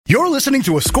You're listening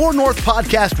to a Score North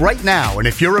podcast right now, and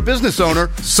if you're a business owner,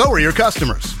 so are your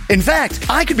customers. In fact,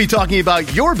 I could be talking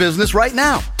about your business right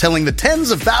now, telling the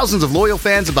tens of thousands of loyal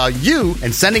fans about you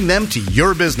and sending them to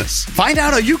your business. Find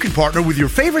out how you can partner with your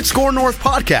favorite Score North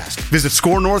podcast. Visit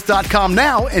scorenorth.com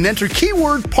now and enter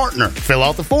keyword partner. Fill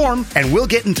out the form, and we'll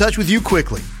get in touch with you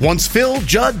quickly. Once Phil,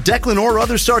 Judd, Declan, or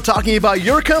others start talking about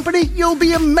your company, you'll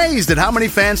be amazed at how many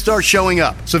fans start showing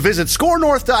up. So visit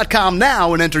scorenorth.com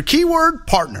now and enter keyword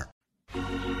partner.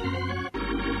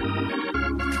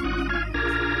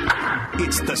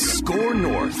 It's the Score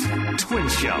North Twin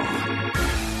Show.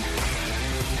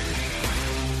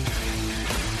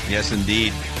 Yes,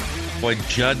 indeed. Boy,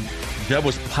 Judd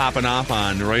was popping off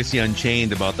on Royce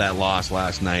Unchained about that loss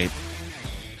last night.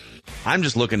 I'm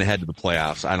just looking ahead to the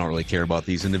playoffs. I don't really care about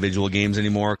these individual games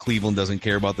anymore. Cleveland doesn't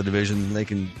care about the division.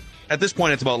 At this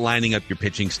point, it's about lining up your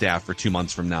pitching staff for 2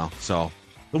 months from now. So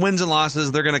the wins and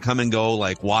losses, they're going to come and go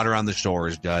like water on the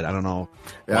shores, Judd. I don't know.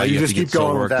 Yeah, you just keep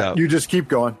going with that. You just keep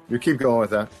going. You keep going with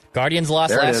that. Guardians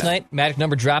lost last night. Magic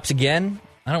number drops again.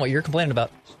 I don't know what you're complaining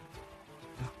about.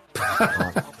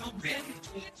 I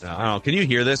don't know. Can you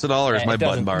hear this at all, or is my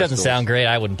button bar? It doesn't sound great.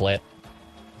 I wouldn't play it.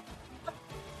 I'm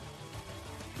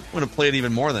going to play it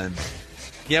even more then.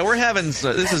 Yeah, we're having. This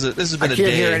has been a day. I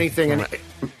can't hear anything.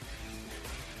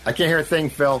 I can't hear a thing,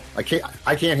 Phil. I can't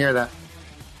hear that.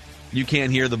 You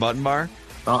can't hear the button bar?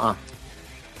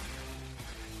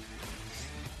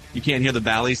 You can't hear the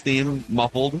Bally's theme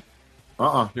muffled?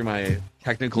 Through my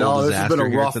technical disaster. This has been a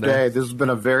rough day. This has been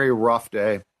a very rough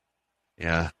day.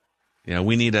 Yeah. Yeah,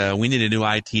 we need a new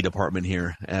IT department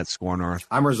here at Score North.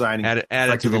 I'm resigning. Add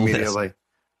it to the immediately. list.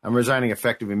 I'm resigning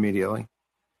effective immediately.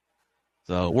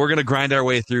 So we're going to grind our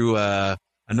way through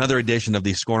another edition of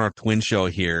the Score North Twin Show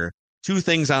here. Two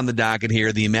things on the docket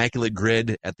here. The Immaculate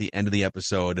Grid at the end of the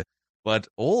episode. But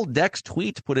old Dex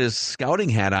Tweet put his scouting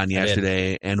hat on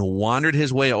yesterday and wandered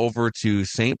his way over to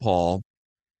St. Paul.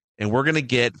 And we're going to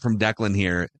get from Declan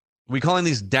here. We calling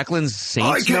these Declan's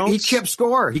Saints notes? He kept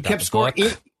score. He kept score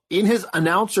in his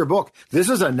announcer book. This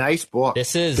is a nice book.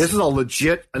 This is a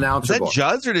legit announcer book. Is that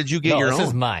Judd's, or did you get your own? This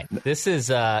is mine. This is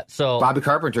Bobby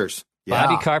Carpenter's. Yeah.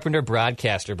 Bobby Carpenter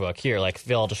broadcaster book. Here,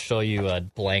 Phil, I'll just show you a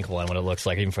blank one, what it looks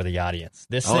like, even for the audience.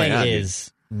 This thing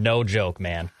is no joke,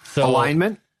 man. So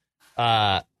alignment?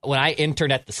 When I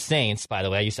interned at the Saints, by the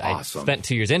way, I spent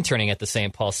 2 years interning at the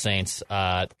St. Paul Saints.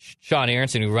 Sean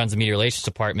Aronson, who runs the media relations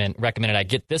department, recommended I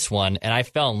get this one, and I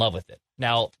fell in love with it.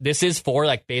 Now, this is for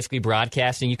basically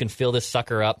broadcasting. You can fill this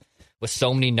sucker up with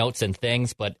so many notes and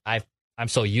things, but I'm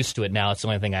so used to it now. It's the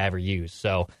only thing I ever use.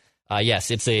 So, yes,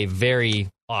 it's a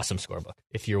very awesome scorebook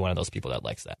if you're one of those people that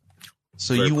likes that.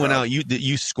 So you went out.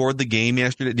 You scored the game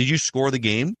yesterday. Did you score the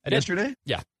game yesterday?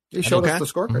 Yeah. He showed us the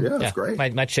scorecard. Yeah, that's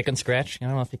great. My chicken scratch. I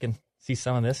don't know if you can see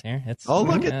some of this here.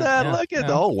 Look at that. Look at that.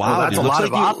 Oh, wow. That's a lot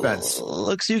of offense.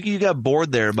 Looks like you got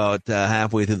bored there about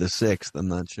halfway through the sixth. I'm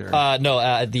not sure.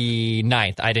 No, the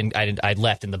ninth. I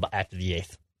left after the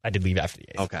eighth. I did leave after the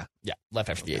eighth. Okay. Yeah, left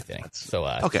after the eighth inning. So,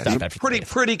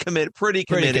 pretty committed.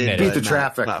 Beat the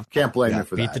traffic. Can't blame you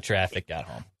for that. Beat the traffic, got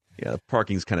home. Yeah,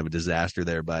 parking's kind of a disaster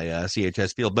there by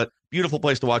CHS Field, but beautiful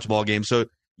place to watch a ball game. So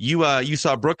you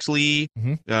saw Brooks Lee.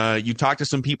 Mm-hmm. You talked to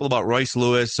some people about Royce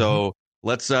Lewis. So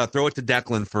let's throw it to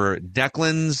Declan for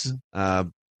Declan's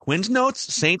Twins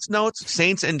notes,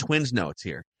 Saints and Twins notes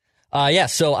here.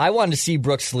 So I wanted to see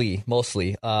Brooks Lee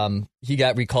mostly. He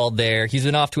got recalled there. He's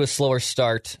been off to a slower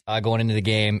start going into the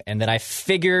game, and then I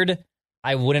figured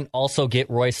I wouldn't also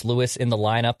get Royce Lewis in the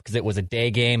lineup because it was a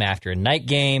day game after a night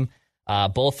game.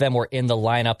 Both of them were in the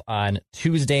lineup on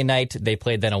Tuesday night. They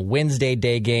played then a Wednesday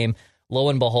day game. Lo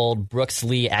and behold, Brooks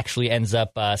Lee actually ends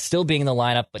up still being in the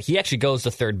lineup, but he actually goes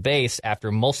to third base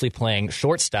after mostly playing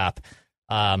shortstop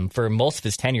for most of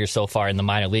his tenure so far in the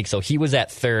minor league. So he was at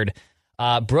third.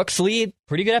 Brooks Lee,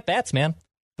 pretty good at bats, man.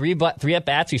 Three at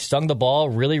bats. He stung the ball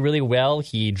really, really well.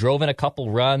 He drove in a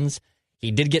couple runs.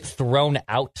 He did get thrown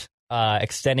out,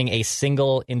 extending a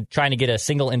single trying to get a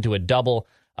single into a double,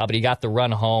 but he got the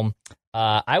run home.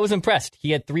 I was impressed.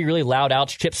 He had three really loud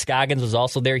outs. Chip Scoggins was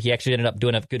also there. He actually ended up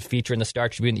doing a good feature in the Star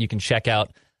Tribune that you can check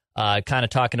out, kind of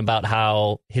talking about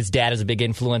how his dad is a big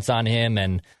influence on him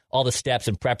and all the steps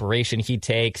and preparation he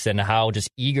takes and how just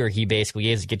eager he basically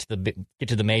is to get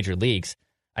to the major leagues.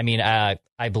 I mean, I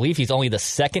believe he's only the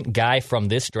second guy from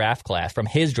his draft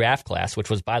class, which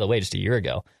was, by the way, just a year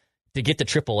ago, to get to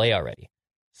AAA already.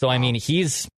 So, I mean,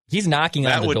 he's knocking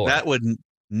on the door. That would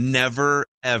never,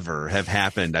 ever have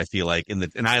happened, I feel like.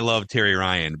 And I love Terry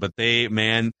Ryan, but you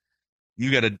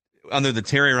got to, under the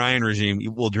Terry Ryan regime,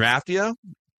 we'll draft you.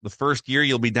 The first year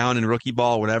you'll be down in rookie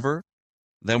ball, whatever.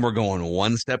 then we're going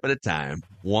one step at a time.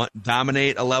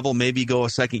 Dominate a level, maybe go a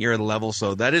second year at a level.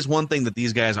 So that is one thing that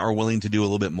these guys are willing to do a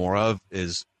little bit more of,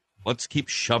 is let's keep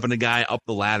shoving a guy up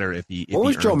the ladder if he. What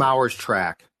was Joe Mauer's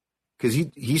track? Because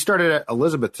he started at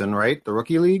Elizabethton, right, the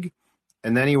rookie league,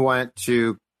 and then he went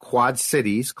to Quad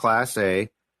Cities, Class A. I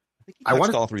think he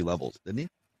touched all 3 levels, didn't he?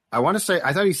 I want to say,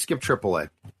 I thought he skipped AAA.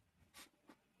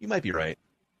 You might be right.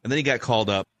 And then he got called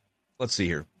up. Let's see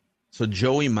here. So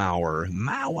Joey Mauer.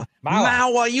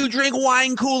 Mauer, you drink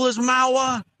wine coolers,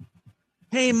 Mauer?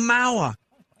 Hey, Mauer.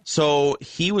 So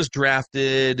he was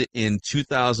drafted in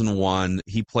 2001.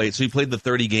 He played the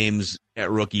 30 games at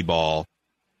rookie ball.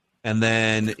 And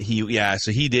then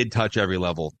he did touch every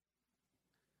level.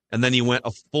 And then he went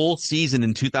a full season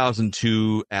in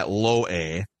 2002 at low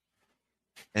A.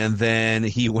 And then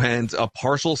he went a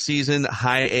partial season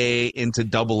high A into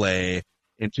double A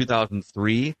in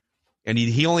 2003. And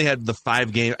he only had the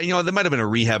 5 games. You know, there might have been a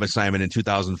rehab assignment in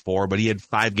 2004, but he had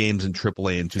 5 games in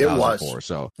AAA in 2004. It was.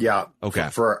 So yeah, okay.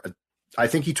 I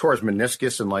think he tore his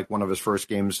meniscus in like one of his first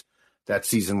games that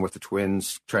season with the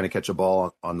Twins, trying to catch a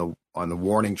ball on the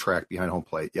warning track behind home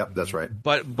plate. Yep, that's right.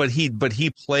 But he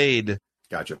played.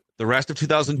 Gotcha. The rest of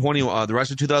 2020, the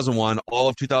rest of 2001, all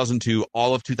of 2002,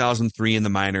 all of 2003 in the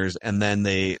minors, and then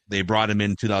they brought him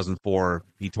in 2004.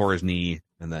 He tore his knee,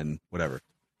 and then whatever.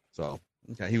 So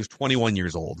okay, he was 21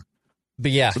 years old.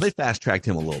 But yeah, so they fast tracked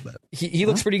him a little bit. He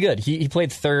looks pretty good. He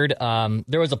played third.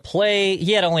 There was a play.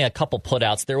 He had only a couple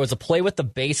putouts. There was a play with the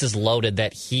bases loaded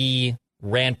that he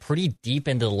ran pretty deep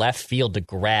into the left field to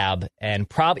grab, and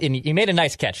he made a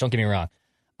nice catch. Don't get me wrong.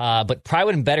 But probably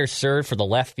would have been better served for the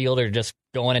left fielder to just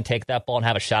go in and take that ball and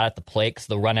have a shot at the plate, because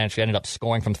the run actually ended up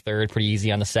scoring from third pretty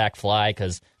easy on the sac fly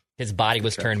because his body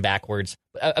was turned backwards.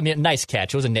 I mean, nice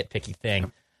catch. It was a nitpicky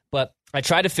thing. But I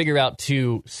tried to figure out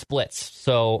 2 splits.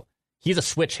 So he's a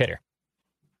switch hitter.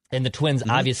 And the Twins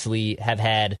obviously have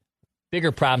had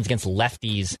bigger problems against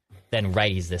lefties than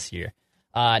righties this year.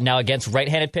 Now, against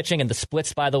right-handed pitching, and the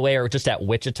splits, by the way, are just at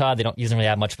Wichita. They don't usually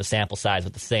have much of a sample size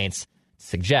with the Saints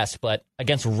suggest, but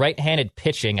against right-handed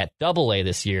pitching at AA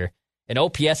this year, an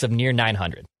OPS of near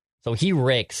 900. So he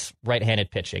rakes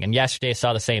right-handed pitching. And yesterday I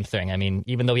saw the same thing. I mean,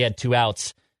 even though he had 2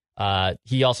 outs,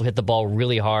 he also hit the ball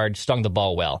really hard, stung the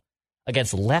ball well.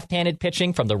 Against left-handed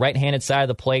pitching from the right-handed side of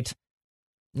the plate,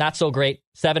 not so great.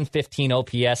 715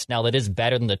 OPS. Now, that is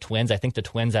better than the Twins. I think the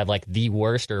Twins have like the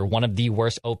worst, or one of the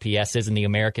worst OPSs in the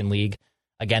American League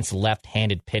against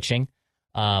left-handed pitching.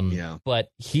 But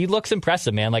he looks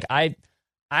impressive, man. Like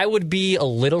I would be a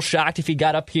little shocked if he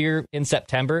got up here in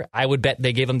September. I would bet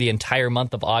they gave him the entire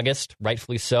month of August,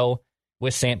 rightfully so,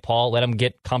 with St. Paul. Let him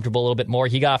get comfortable a little bit more.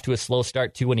 He got off to a slow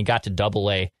start, too, when he got to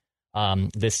AA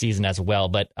this season as well.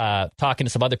 But talking to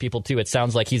some other people, too, it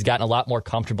sounds like he's gotten a lot more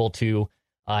comfortable, too.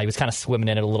 He was kind of swimming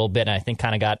in it a little bit, and I think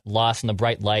kind of got lost in the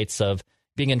bright lights of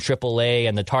being in AAA,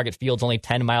 and the target field's only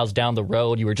 10 miles down the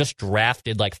road. You were just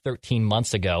drafted like 13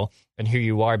 months ago, and here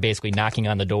you are basically knocking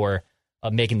on the door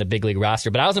of making the big league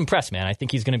roster. But I was impressed, man. I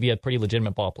think he's going to be a pretty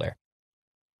legitimate ball player.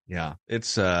 Yeah,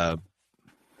 it's I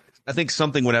think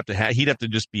something would have to he'd have to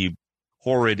just be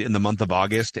horrid in the month of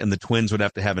August, and the Twins would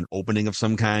have to have an opening of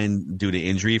some kind due to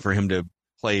injury for him to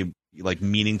play like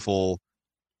meaningful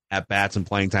at bats and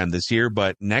playing time this year.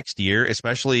 But next year,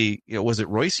 especially, was it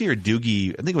Royce or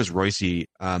Doogie? I think it was Royce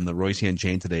on the Royce and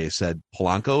Chain today said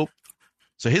Polanco.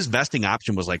 So his vesting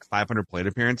option was like 500 plate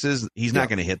appearances. He's not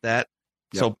going to hit that.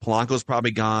 So Polanco's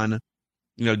probably gone.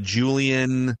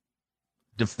 Julian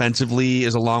defensively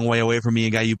is a long way away from being a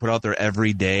guy you put out there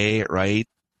every day, right?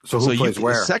 So who plays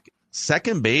where?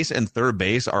 Second base and third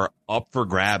base are up for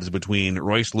grabs between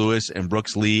Royce Lewis and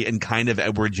Brooks Lee and kind of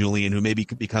Edward Julian, who maybe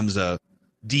becomes a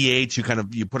DH who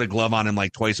you put a glove on him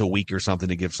like twice a week or something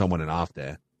to give someone an off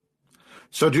day.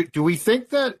 So do we think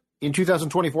that in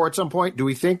 2024 at some point, do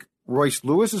we think Royce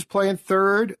Lewis is playing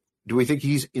third? Do we think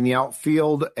he's in the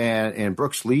outfield and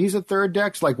Brooks Lee's at third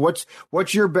decks? Like,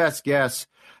 what's your best guess?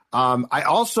 I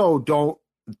also don't.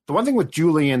 The one thing with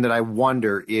Julian that I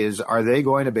wonder is, are they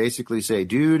going to basically say,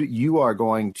 dude, you are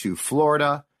going to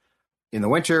Florida in the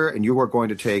winter and you are going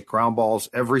to take ground balls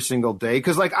every single day?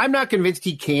 Because I'm not convinced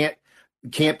he can't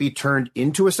be turned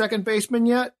into a second baseman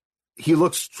yet. He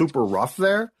looks super rough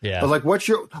there. Yeah. But what's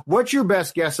your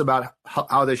best guess about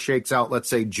how this shakes out, let's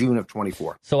say June of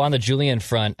 24? So on the Julian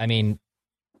front, I mean,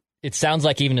 it sounds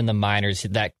like even in the minors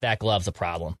that glove's a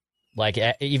problem. Like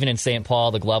even in St.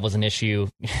 Paul, the glove was an issue.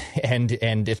 and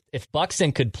if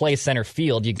Buxton could play center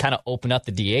field, you kind of open up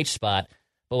the DH spot.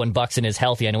 But when Buxton is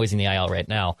healthy, I know he's in the IL right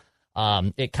now,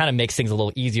 it kind of makes things a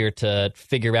little easier to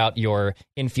figure out your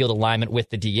infield alignment with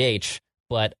the DH.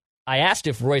 But I asked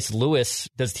if Royce Lewis,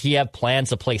 does he have plans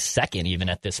to play second even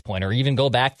at this point, or even go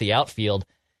back to the outfield?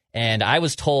 And I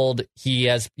was told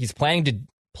he's planning to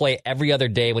play every other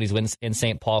day when he's in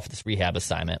St. Paul for this rehab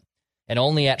assignment, and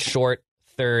only at short,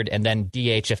 third, and then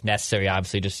DH if necessary,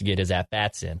 obviously, just to get his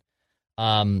at-bats in.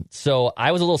 So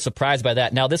I was a little surprised by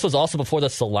that. Now, this was also before the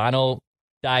Solano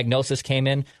diagnosis came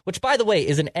in, which, by the way,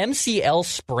 is an MCL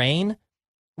sprain,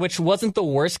 which wasn't the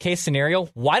worst-case scenario.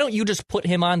 Why don't you just put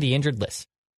him on the injured list?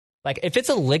 Like, if it's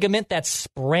a ligament that's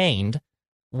sprained,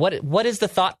 what is the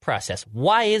thought process?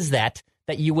 Why is that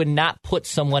you would not put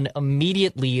someone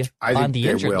immediately on the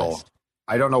injured list?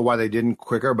 I don't know why they didn't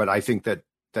quicker, but I think that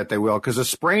they will, because a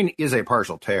sprain is a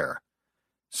partial tear.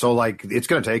 So, like, it's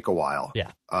going to take a while.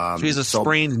 Yeah. So he has a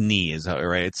sprained knee, is that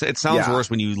right? It sounds worse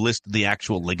when you list the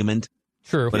actual ligament.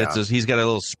 True. But he's got a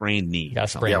little sprained knee.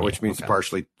 Which means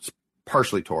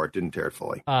partially tore it, didn't tear it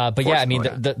fully. But yeah, I mean,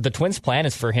 the Twins' plan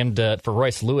is for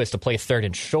Royce Lewis to play third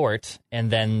and short,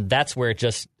 and then that's where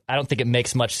I don't think it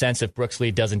makes much sense if Brooks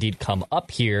Lee does indeed come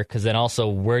up here, because then also,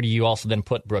 where do you also then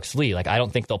put Brooks Lee? Like, I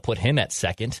don't think they'll put him at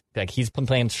second. Like, he's been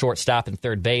playing shortstop and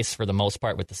third base for the most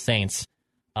part with the Saints.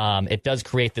 It does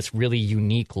create this really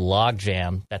unique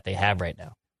logjam that they have right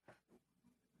now.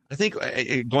 I think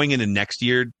going into next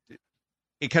year,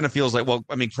 it kind of feels like, well,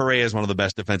 I mean, Correa is one of the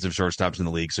best defensive shortstops in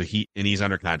the league, so he's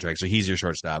under contract, so he's your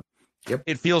shortstop. Yep.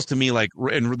 It feels to me like,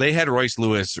 and they had Royce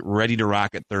Lewis ready to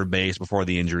rock at third base before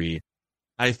the injury.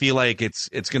 I feel like it's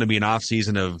going to be an off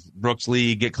season of Brooks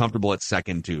Lee get comfortable at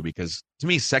second too, because to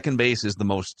me, second base is the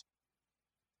most.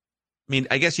 I mean,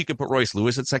 I guess you could put Royce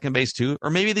Lewis at second base too,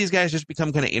 or maybe these guys just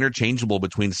become kind of interchangeable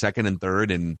between second and third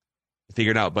and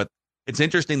figure it out. But it's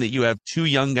interesting that you have two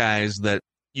young guys that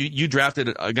you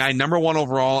drafted a guy number 1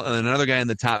 overall and another guy in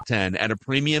the top 10 at a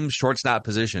premium shortstop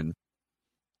position,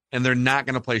 and they're not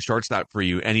going to play shortstop for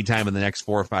you anytime in the next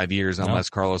 4 or 5 years unless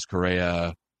Carlos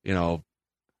Correa,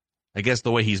 I guess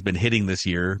the way he's been hitting this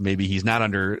year, maybe he's not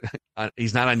on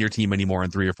your team anymore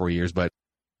in 3 or 4 years, but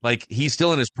like, he's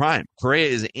still in his prime. Correa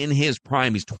is in his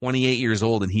prime. He's 28 years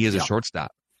old and he is a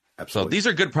shortstop. Absolutely. So these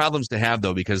are good problems to have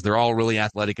though, because they're all really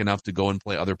athletic enough to go and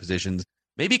play other positions.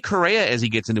 Maybe Correa, as he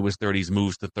gets into his 30s,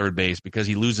 moves to third base because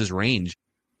he loses range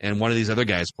and one of these other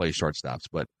guys plays shortstops,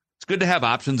 but it's good to have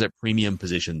options at premium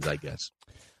positions, I guess.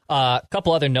 A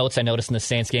couple other notes I noticed in the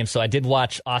Saints game. So I did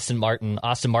watch Austin Martin.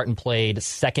 Austin Martin played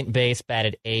second base,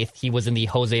 batted 8th. He was in the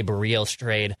Jose Barrios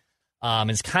trade.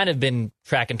 Has kind of been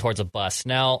tracking towards a bust.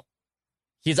 Now,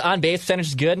 his on-base percentage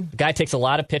is good. The guy takes a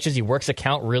lot of pitches. He works a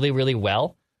count really, really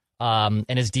well. And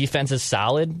his defense is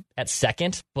solid at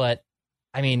second. But,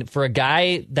 I mean, for a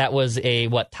guy that was a,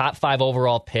 top 5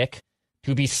 overall pick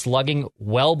to be slugging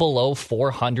well below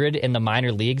 400 in the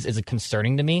minor leagues is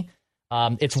concerning to me.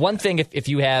 It's one thing if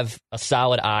you have a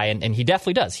solid eye, and he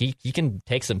definitely does. He can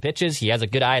take some pitches. He has a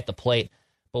good eye at the plate.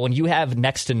 But when you have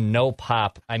next to no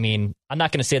pop, I mean, I'm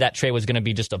not going to say that trade was going to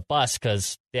be just a bust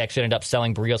because they actually ended up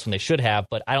selling Barrios when they should have,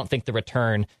 but I don't think the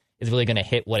return is really going to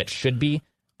hit what it should be.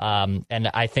 And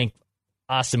I think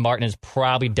Austin Martin is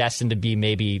probably destined to be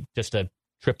maybe just a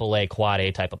AAA quad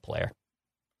A type of player.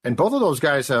 And both of those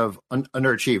guys have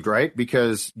underachieved, right?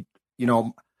 Because,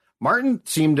 Martin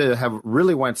seemed to have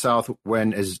really went south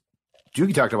when, as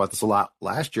Doogie talked about this a lot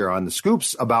last year on the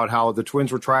Scoops, about how the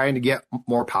Twins were trying to get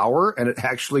more power and it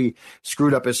actually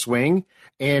screwed up his swing.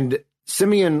 And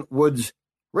Simeon Woods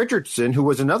Richardson, who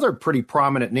was another pretty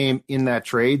prominent name in that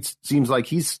trade, seems like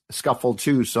he's scuffled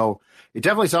too. So it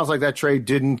definitely sounds like that trade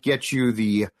didn't get you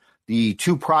the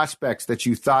 2 prospects that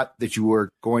you thought that you were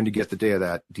going to get the day of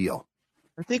that deal.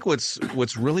 I think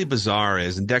what's really bizarre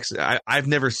is, and Dex, I've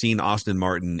never seen Austin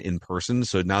Martin in person,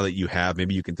 so now that you have,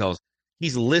 maybe you can tell us.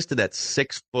 He's listed at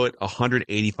 6 foot,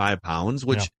 185 pounds,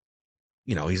 which,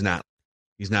 he's not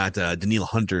Daniil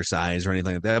Hunter size or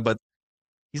anything like that, but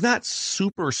he's not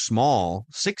super small.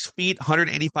 6 feet,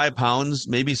 185 pounds,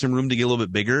 maybe some room to get a little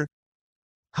bit bigger.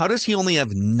 How does he only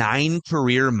have 9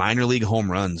 career minor league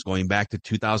home runs going back to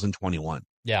 2021?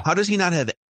 Yeah. How does he not have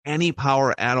any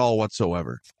power at all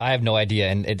whatsoever? I have no idea,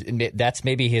 and that's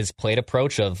maybe his plate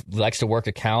approach of likes to work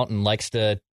a count and likes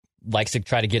to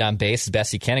try to get on base as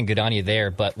best he can, and good on you there.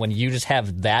 But when you just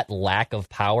have that lack of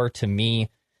power, to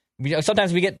me,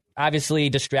 sometimes we get obviously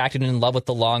distracted and in love with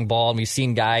the long ball, and we've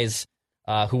seen guys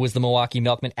who was the Milwaukee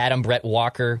Milkman, Adam Brett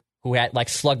Walker, who had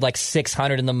slugged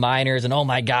 600 in the minors, and oh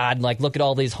my God, look at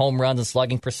all these home runs and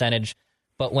slugging percentage.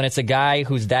 But when it's a guy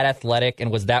who's that athletic and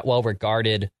was that well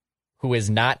regarded, who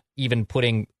is not even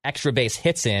putting extra base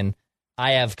hits in,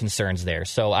 I have concerns there.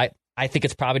 So I think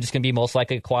it's probably just going to be most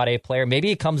likely a quad A player. Maybe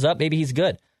he comes up, maybe he's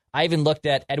good. I even looked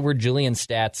at Edward Julian's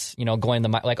stats, going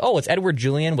it's Edward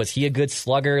Julian. Was he a good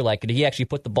slugger? Like, did he actually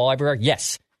put the ball everywhere?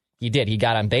 Yes, he did. He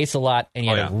got on base a lot, and he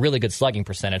had a really good slugging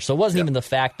percentage. So it wasn't even the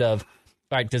fact of,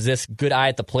 all right, does this good eye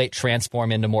at the plate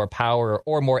transform into more power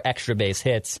or more extra base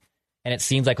hits? And it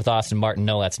seems like with Austin Martin,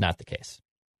 no, that's not the case.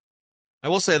 I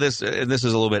will say this, and this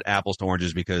is a little bit apples to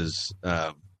oranges because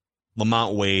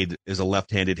Lamont Wade is a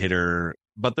left-handed hitter,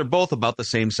 but they're both about the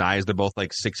same size. They're both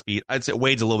like 6 feet. I'd say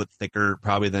Wade's a little bit thicker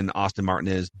probably than Austin Martin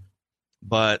is.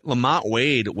 But Lamont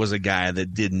Wade was a guy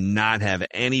that did not have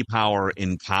any power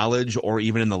in college or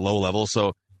even in the low level.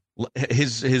 So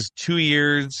his 3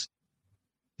 years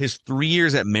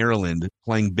at Maryland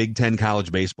playing Big Ten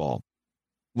college baseball,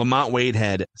 Lamont Wade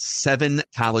had 7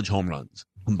 college home runs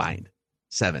combined.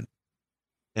 7.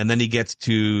 And then he gets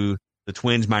to the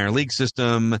Twins minor league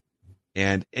system,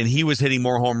 and he was hitting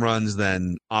more home runs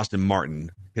than Austin Martin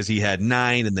because he had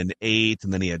 9 and then 8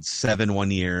 and then he had 7 one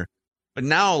year. But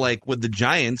now, like with the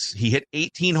Giants, he hit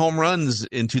 18 home runs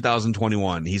in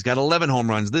 2021. He's got 11 home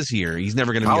runs this year. He's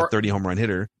never going to be a 30 home run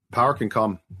hitter. Power can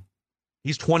come.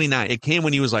 He's 29. It came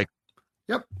when he was like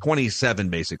 27,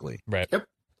 basically. Right. Yep.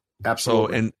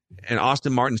 Absolutely. So, and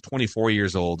Austin Martin's 24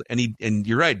 years old, and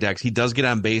you're right, Dex. He does get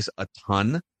on base a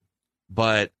ton,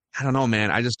 but I don't know,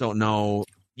 man. I just don't know.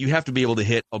 You have to be able to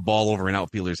hit a ball over an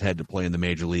outfielder's head to play in the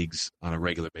major leagues on a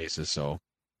regular basis. So,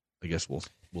 I guess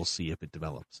we'll see if it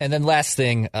develops. And then last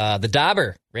thing, the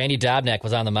Dauber, Randy Dobnak,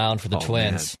 was on the mound for the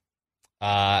Twins.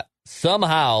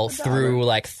 Somehow threw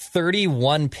like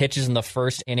 31 pitches in the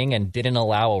first inning and didn't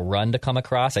allow a run to come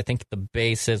across. I think the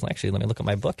bases, actually, let me look at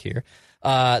my book here.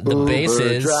 The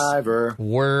bases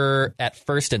were at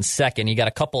first and second. He got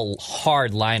a couple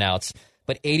hard lineouts,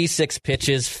 but 86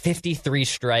 pitches, 53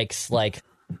 strikes, like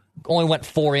only went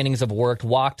 4 innings of work,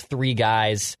 walked 3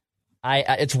 guys.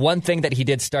 It's one thing that he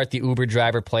did start the Uber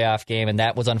driver playoff game, and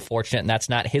that was unfortunate, and that's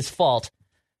not his fault,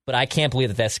 but I can't believe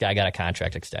that this guy got a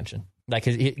contract extension. Like,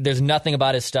 there's nothing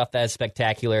about his stuff that is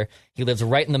spectacular. He lives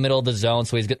right in the middle of the zone,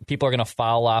 so people are going to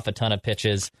foul off a ton of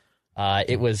pitches.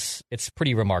 It's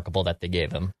pretty remarkable that they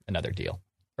gave him another deal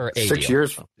or a 6 deal.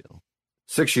 years.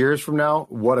 6 years from now,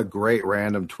 what a great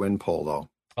random twin pull, though.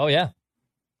 Oh yeah,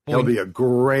 He'll be a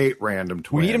great random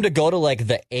twin. We need him to go to like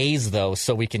the A's though,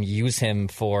 so we can use him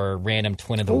for random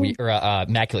twin of the week or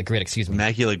Immaculate Grid. Excuse me,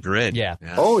 Immaculate Grid. Yeah.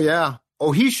 Oh yeah.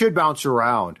 Oh, he should bounce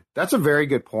around. That's a very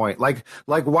good point. Like,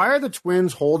 why are the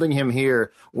Twins holding him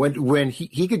here when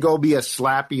he could go be a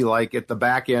slappy like at the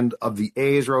back end of the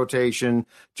A's rotation?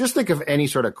 Just think of any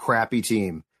sort of crappy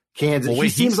team. Kansas. Well, wait,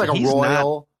 he seems like a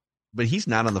Royal. But he's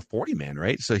not on the 40-man,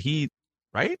 right? So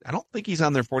right? I don't think he's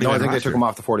on their 40-man. No, I think roster. they took him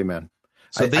off the 40-man.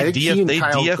 So they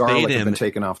DFA'd him. Been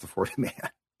taken off the 40-man.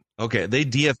 Okay, they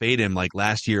DFA'd him like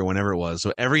last year, whenever it was.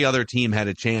 So every other team had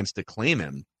a chance to claim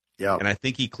him. Yeah, and I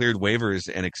think he cleared waivers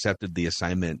and accepted the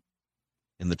assignment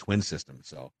in the Twin system.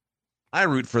 So I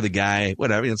root for the guy.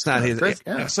 Whatever. It's not his.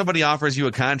 If somebody offers you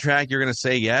a contract, you're going to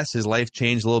say yes. His life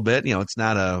changed a little bit. It's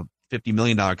not a $50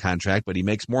 million contract, but he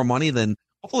makes more money than.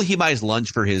 Hopefully, he buys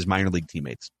lunch for his minor league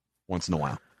teammates once in a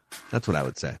while. That's what I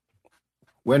would say.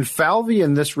 When Falvey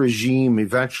and this regime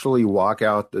eventually walk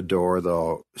out the door,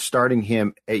 though, starting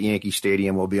him at Yankee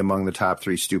Stadium will be among the top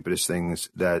 3 stupidest things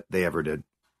that they ever did.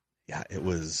 Yeah, it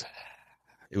was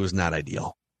not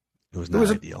ideal. It was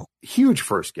not ideal. Huge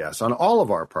first guess on all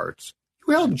of our parts.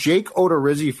 We held Jake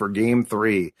Odorizzi for game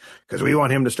 3 because we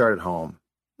want him to start at home.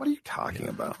 What are you talking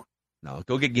about? No,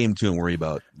 go get game 2 and worry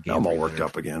about game 3. I'm all worked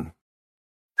up again.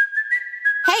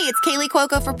 Hey, it's Kaylee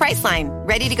Cuoco for Priceline.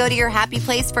 Ready to go to your happy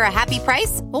place for a happy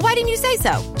price? Well, why didn't you say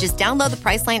so? Just download the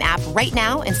Priceline app right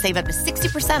now and save up to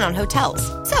 60% on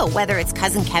hotels. So whether it's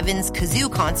Cousin Kevin's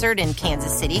Kazoo Concert in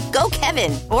Kansas City, go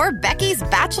Kevin, or Becky's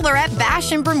Bachelorette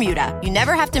Bash in Bermuda, you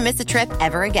never have to miss a trip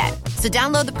ever again. So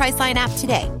download the Priceline app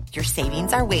today. Your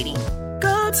savings are waiting.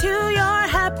 Go to your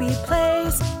happy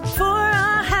place for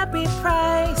a happy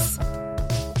price.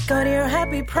 Go to your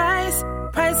happy price,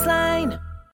 Priceline.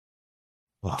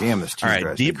 Damn, this cheese. All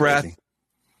right, deep breath.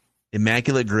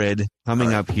 Immaculate Grid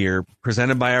coming up here,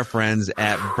 presented by our friends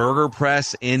at Burger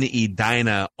Press in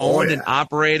Edina, owned and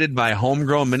operated by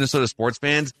homegrown Minnesota sports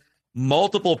fans.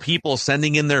 Multiple people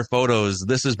sending in their photos.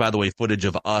 This is, by the way, footage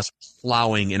of us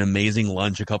plowing an amazing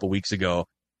lunch a couple weeks ago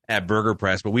at Burger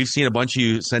Press. But we've seen a bunch of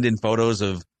you send in photos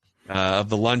of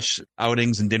the lunch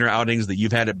outings and dinner outings that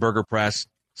you've had at Burger Press.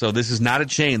 So this is not a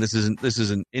chain. This is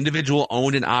an individual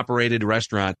owned and operated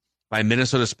restaurant by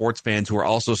Minnesota sports fans who are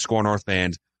also Score North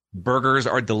fans. Burgers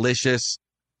are delicious.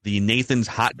 The Nathan's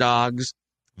hot dogs,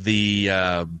 the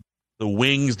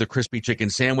wings, the crispy chicken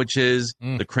sandwiches,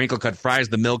 the crinkle cut fries,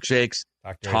 the milkshakes.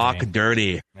 Talk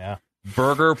dirty. Yeah.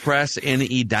 Burger Press in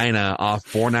Edina off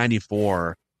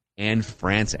 494 and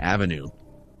France Avenue.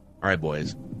 All right,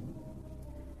 boys.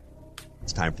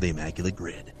 It's time for the Immaculate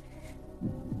Grid.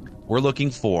 We're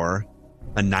looking for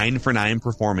a 9-for-9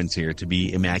 performance here to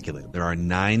be immaculate. There are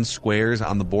 9 squares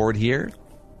on the board here.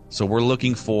 So we're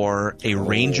looking for a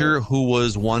Ranger who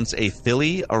was once a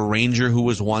Philly, a Ranger who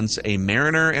was once a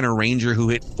Mariner, and a Ranger who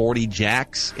hit 40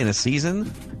 jacks in a season.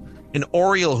 An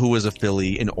Oriole who was a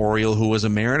Philly, an Oriole who was a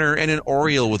Mariner, and an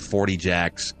Oriole with 40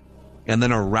 jacks. And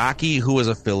then a Rocky who was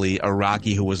a Philly, a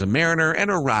Rocky who was a Mariner,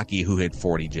 and a Rocky who hit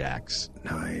 40 jacks.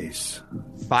 Nice.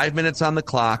 5 minutes on the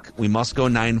clock. We must go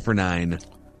 9-for-9.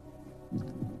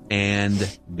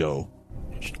 And go.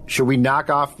 Should we knock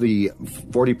off the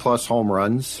 40-plus home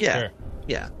runs? Yeah. Sure.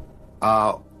 Yeah.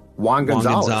 Juan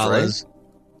Gonzalez, right?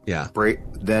 Yeah.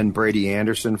 Then Brady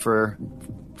Anderson for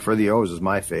the O's is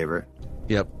my favorite.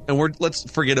 Yep. And let's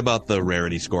forget about the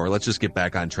rarity score. Let's just get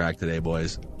back on track today,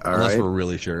 boys. Unless we're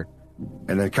really sure.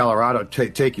 And then Colorado,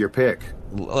 take your pick.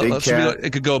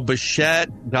 It could go Bichette,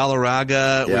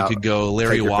 Galarraga. Yeah. We could go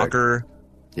Larry Take your Walker.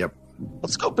 Pick. Yep.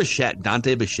 Let's go Bichette,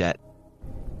 Dante Bichette.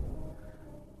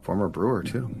 Former Brewer,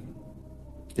 too.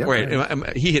 Yep.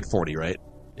 Wait, he hit 40, right?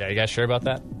 Yeah, you guys sure about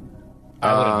that?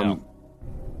 I wouldn't know.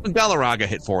 Galarraga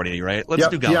hit 40, right? Let's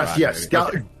do Galarraga. Yes.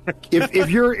 if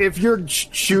you're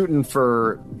shooting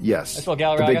for Let's go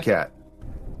Galarraga. the big cat.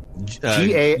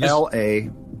 Gala. There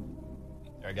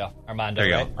we go. Armando. There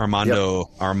you right? go. Armando.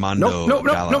 Nope. Armando.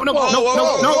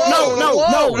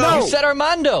 No. You said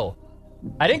Armando.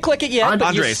 I didn't click it yet.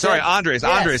 Andres. Sorry, Andres.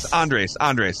 Yes.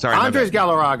 Andres. Sorry. Andres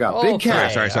Galarraga. Big Okay.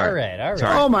 cat. Sorry. All right.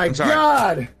 Sorry. Oh, my I'm sorry.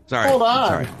 God. Sorry. Hold on.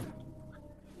 Sorry.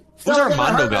 Who's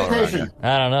Armando Galarraga?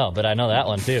 I don't know, but I know that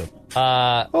one too.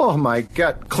 Oh, my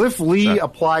God. Cliff Lee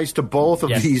applies to both of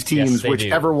Yes, these teams, yes, they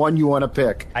whichever do. one you want to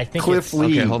pick. I think Cliff it's-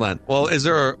 Lee. Okay, hold on. Well, is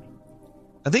there?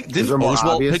 I think Is did there more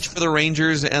Oswalt obvious? pitch for the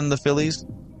Rangers and the Phillies?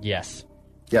 Yes.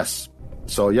 Yes.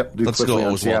 So, yep. Do Let's Cliff go Lee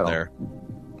on Oswalt Seattle. there.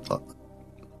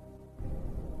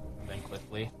 Then Cliff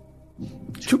Lee.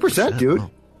 2%, dude.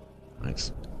 Oh,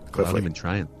 nice. Cliff Not Lee. even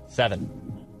trying.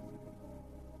 7.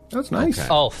 That's nice. Okay.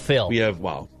 Oh, Phil. We have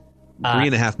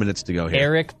 3.5 minutes to go here.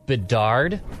 Eric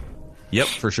Bedard. Yep,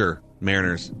 for sure.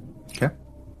 Mariners. Okay.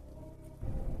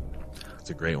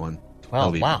 That's a great one.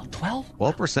 12. Wow. 12?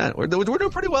 12%. We're doing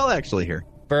pretty well actually here.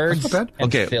 Birds That's not bad. and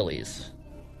Okay. Phillies.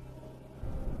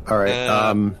 All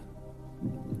right.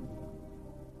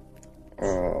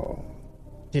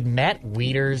 Did Matt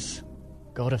Wieters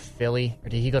go to Philly, or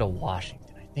did he go to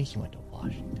Washington? I think he went to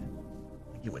Washington.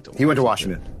 He went to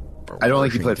Washington. I don't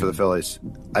think he played for the Phillies.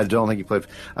 I don't think he played.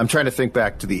 I'm trying to think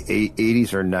back to the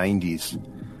 80s or 90s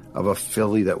of a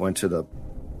Philly that went to the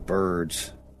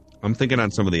Birds. I'm thinking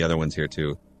on some of the other ones here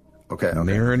too. Okay.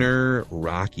 Mariner,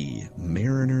 Rocky.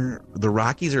 Mariner. The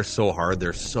Rockies are so hard.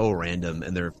 They're so random,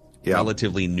 and they're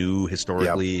relatively new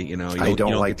historically. Yep. You know, I you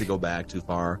don't don't like- get to go back too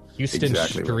far. Houston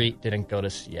Exactly Street didn't go to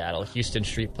Seattle. Houston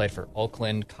Street played for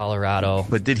Oakland, Colorado.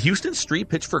 But did Houston Street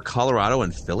pitch for Colorado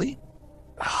and Philly?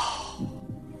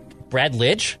 Brad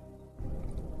Lidge?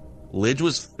 Lidge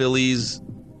was Phillies.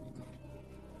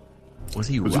 Was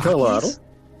he Was he Rockies? Colorado?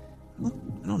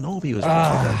 I don't know if he was.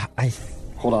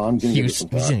 Hold on. I'm gonna give it some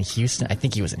Houston. He's thought. in Houston. I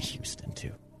think he was in Houston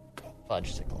too.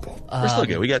 Fudge sickle. We're still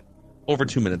good. We got over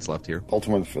 2 minutes left here.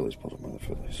 Baltimore the Phillies. Baltimore the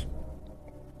Phillies.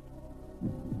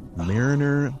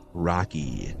 Mariner,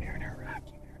 Rocky.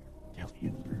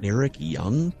 Philly. Eric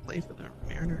Young play for the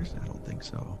Mariners? I don't think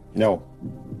so. No.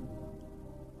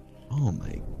 Oh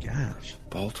my gosh.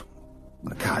 Baltimore.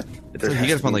 Oh, God. It's like you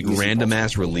gotta find like random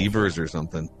ass relievers or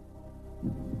something.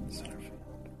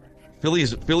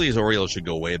 Phillies Orioles should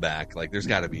go way back. Like there's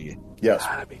gotta be. Yes.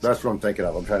 That's what I'm thinking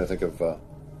of. I'm trying to think of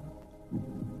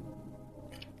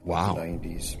Wow.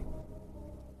 90s.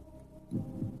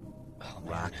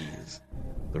 Rockies.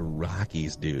 The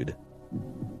Rockies, dude.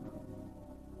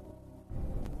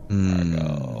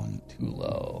 Too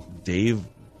low.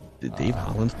 Did Dave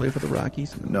Hollins play for the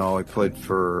Rockies? No,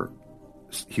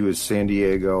 he was San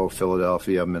Diego,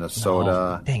 Philadelphia,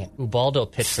 Minnesota. Oh, dang it. Ubaldo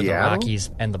pitched for the Seattle? Rockies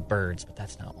and the Birds, but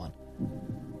that's not one.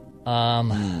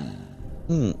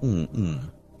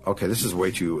 Okay, this is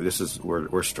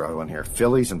we're struggling here.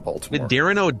 Phillies and Baltimore. Did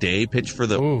Darren O'Day pitch for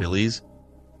the Phillies?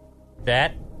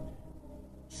 That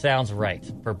sounds right.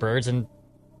 For Birds and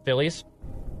Phillies?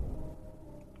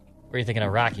 Or are you thinking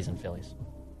of Rockies and Phillies?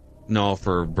 No,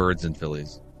 for Birds and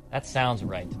Phillies. That sounds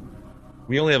right.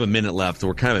 We only have a minute left, so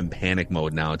we're kind of in panic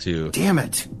mode now, too. Damn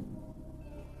it.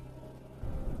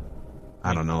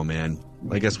 I don't know, man.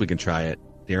 I guess we can try it.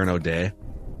 Darren O'Day.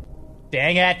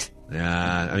 Dang it!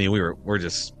 Yeah, I mean, we're We're kinda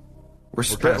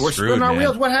spinning our screwed, wheels.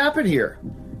 man. What happened here?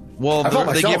 Well, I thought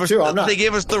they myself, gave us too. I'm not- they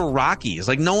gave us the Rockies.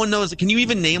 Like no one knows. Can you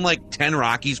even name like 10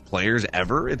 Rockies players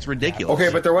ever? It's ridiculous.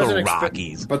 Okay, but there was the an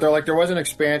Rockies. But there was an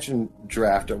expansion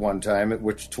draft at one time,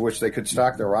 to which they could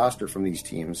stock their roster from these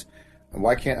teams. And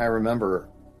why can't I remember?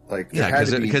 Like, there Yeah, had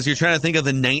to be- because you're trying to think of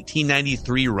the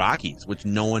 1993 Rockies, which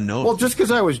no one knows. Well, just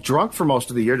because I was drunk for most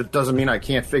of the year, that doesn't mean I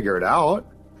can't figure it out.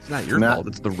 It's not your Matt- fault.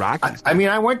 It's the Rockies. I mean,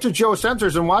 I went to Joe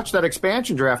Sensors and watched that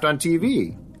expansion draft on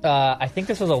TV. I think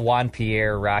this was a Juan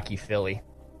Pierre Rocky Philly.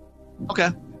 Okay,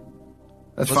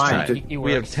 That's let's fine. try it. He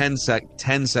We have works.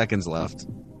 10 seconds left.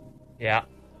 Yeah.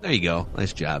 There you go.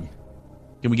 Nice job.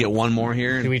 Can we get one more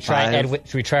here? Should we try 5, Edwin?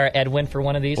 Should we try our Edwin for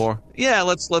one of these? 4? Yeah,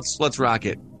 let's rock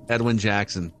it. Edwin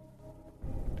Jackson.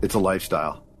 It's a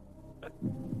lifestyle.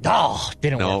 Oh,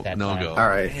 didn't No, work that no time. go. All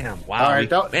right. Damn, wow. All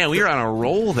right, Man, we were on a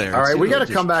roll there. All right, we too. got to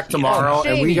Just- come back tomorrow,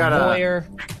 and we Jamie got to. Moyer,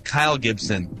 Kyle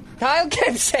Gibson. Kyle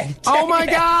Gibson. Oh my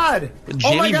God!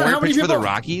 Jamie oh my God! Moyer How many pitched for the people?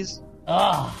 Rockies?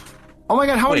 Oh, Oh my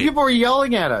God! How many Wait. people are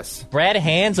yelling at us? Brad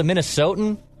Hands, a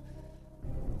Minnesotan.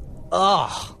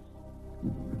 Oh,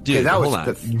 Dude, Okay, that hold was on.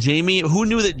 the- Jamie, who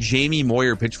knew that Jamie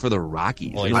Moyer pitched for the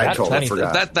Rockies? Well, he's I got totally 20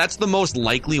 forgot. That's the most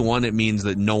likely one. It means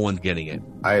that no one's getting it.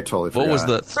 I totally forgot. What was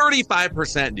the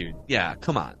 35%, dude? Yeah,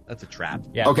 come on. That's a trap.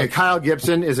 yeah. Okay, look, Kyle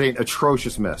Gibson is an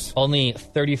atrocious miss. only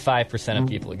 35% of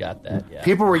people got that. Yeah,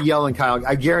 People were yelling, Kyle.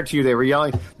 I guarantee you, they were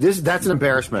yelling. That's an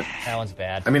embarrassment. that one's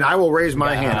bad. I mean, I will raise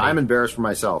my Yeah. hand. I'm embarrassed for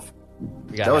myself.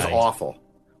 We got That was Howdy. awful.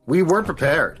 We weren't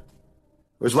prepared.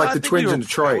 It was like I the think Twins we were, in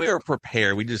Detroit. We were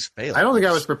prepared. We just failed. I don't think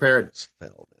I was prepared. Just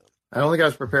failed, man. I don't think I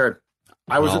was prepared.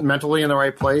 I wasn't Well. mentally in the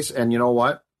right place, and you know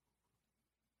what?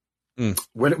 Mm.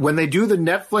 When they do the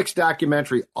Netflix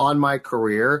documentary on my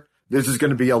career, this is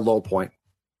going to be a low point.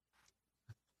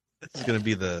 This is going to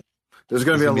be the There's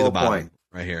going to be a the low bottom point.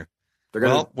 right here. They're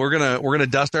going Well, we're gonna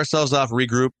dust ourselves off,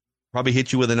 regroup, probably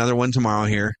hit you with another one tomorrow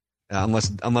here, unless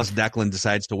Declan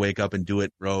decides to wake up and do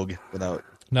it rogue without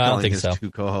No, I don't telling think his so.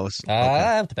 two co-hosts.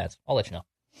 Okay. It depends. I'll let you know.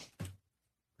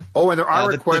 Oh, and there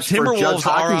are the requests for Timberwolves Judd's are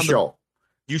Hockey on the- Show.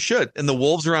 You should. And the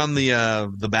Wolves are on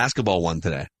the basketball one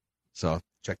today, so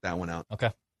check that one out. Okay.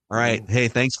 All right. Hey,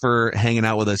 thanks for hanging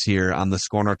out with us here on the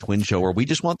Score North Twin Show, where we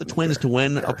just want the Twins to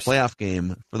win a playoff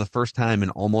game for the first time in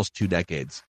almost 2 decades.